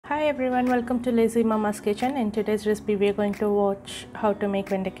Hi everyone, welcome to Lazy Mama's Kitchen. In today's recipe we are going to watch how to make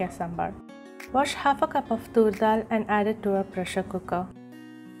Vendakka Sambar. Wash half a cup of Tur Dal and add it to a pressure cooker.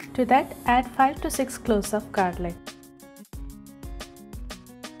 To that add 5 to 6 cloves of garlic.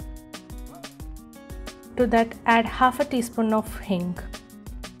 To that add half a teaspoon of Hing.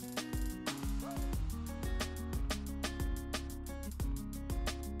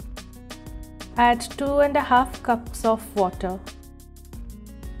 Add 2.5 cups of water.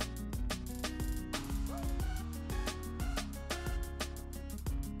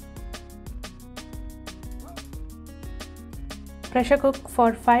 Pressure cook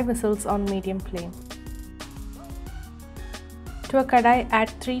for 5 whistles on medium flame. To a kadai add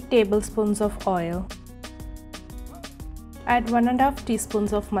 3 tablespoons of oil. Add 1.5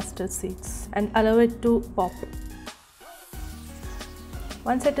 teaspoons of mustard seeds and allow it to pop.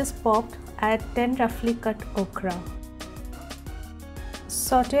 Once it is popped, add 10 roughly cut okra.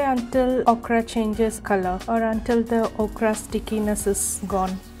 Saute until okra changes color or until the okra stickiness is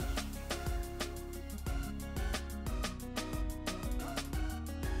gone.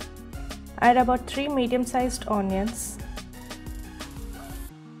 Add about 3 medium-sized onions.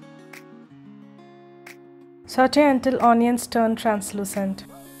 Saute until onions turn translucent.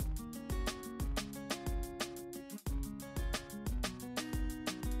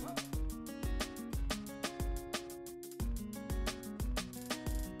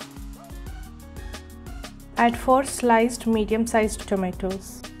 Add 4 sliced medium-sized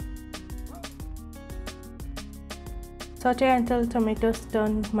tomatoes. Saute until tomatoes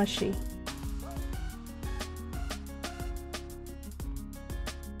turn mushy.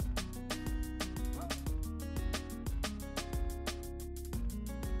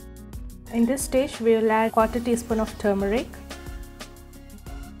 In this stage, we will add 1/4 teaspoon of turmeric,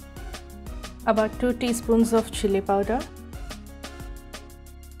 about 2 teaspoons of chili powder,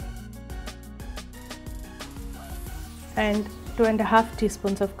 and 2.5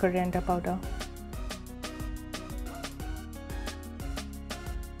 teaspoons of coriander powder.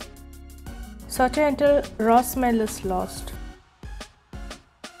 Saute until raw smell is lost.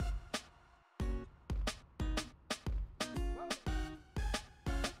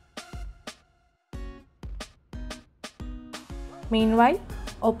 Meanwhile,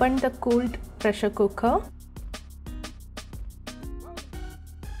 open the cooled pressure cooker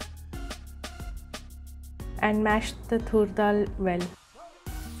and mash the Tur Dal well.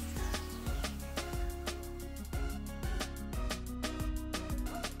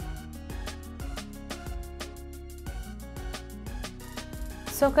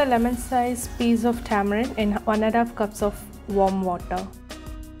 Soak a lemon-sized piece of tamarind in 1.5 cups of warm water.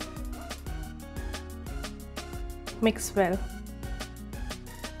 Mix well.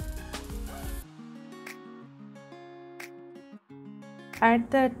 Add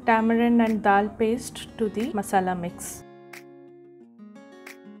the tamarind and dal paste to the masala mix.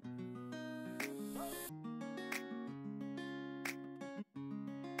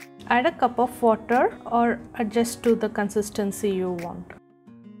 Add a cup of water or adjust to the consistency you want.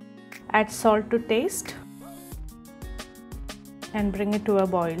 Add salt to taste and bring it to a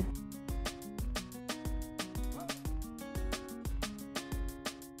boil.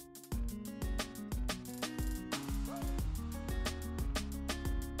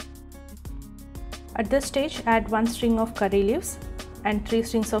 At this stage, add 1 string of curry leaves and 3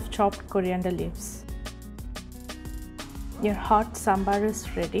 strings of chopped coriander leaves. Your hot sambar is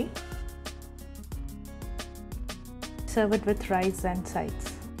ready. Serve it with rice and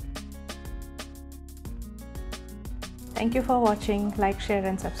sides. Thank you for watching. Like, share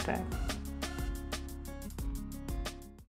and subscribe.